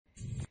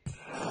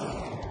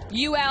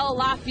UL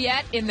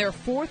Lafayette in their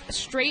fourth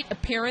straight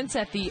appearance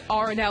at the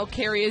R&L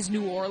Carriers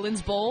New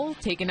Orleans Bowl,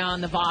 taking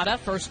on Nevada.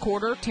 First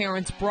quarter,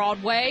 Terrance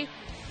Broadway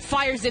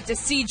fires it to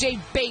C.J.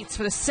 Bates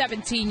for the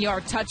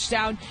 17-yard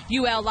touchdown.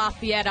 UL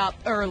Lafayette up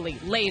early.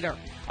 Later,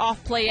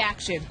 off-play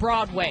action,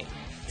 Broadway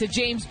to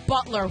James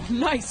Butler.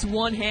 Nice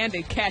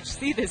one-handed catch.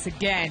 See this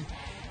again.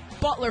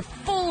 Butler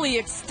fully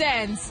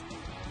extends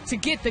to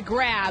get the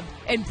grab,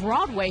 and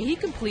Broadway, he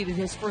completed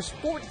his first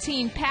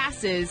 14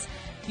 passes.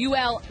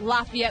 UL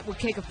Lafayette would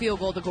kick a field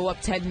goal to go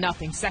up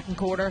 10-0. Second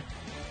quarter,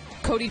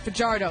 Cody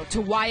Fajardo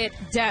to Wyatt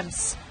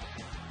Demps,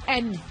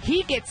 and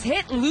he gets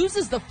hit,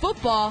 loses the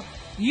football.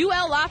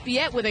 UL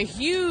Lafayette with a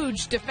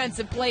huge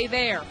defensive play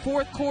there.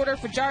 Fourth quarter,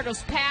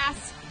 Fajardo's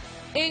pass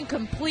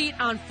incomplete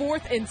on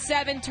 4th and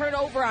 7.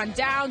 Turnover on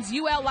downs.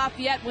 UL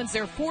Lafayette wins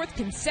their fourth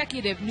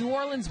consecutive New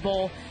Orleans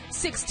Bowl,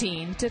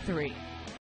 16-3.